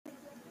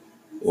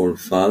Our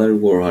Father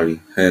who art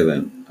in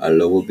heaven,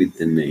 hallowed be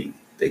thy name.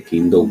 Thy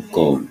kingdom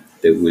come,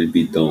 thy will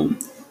be done,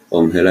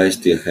 on earth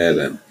as in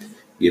heaven.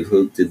 Give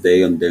us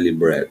today our daily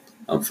bread,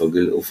 and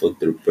forgive us our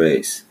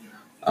trespasses,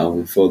 and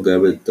we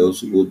forgive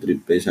those who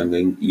trespass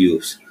against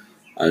us.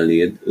 And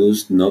lead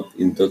us not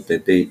into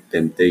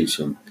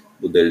temptation,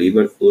 but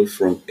deliver us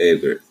from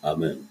evil.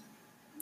 Amen.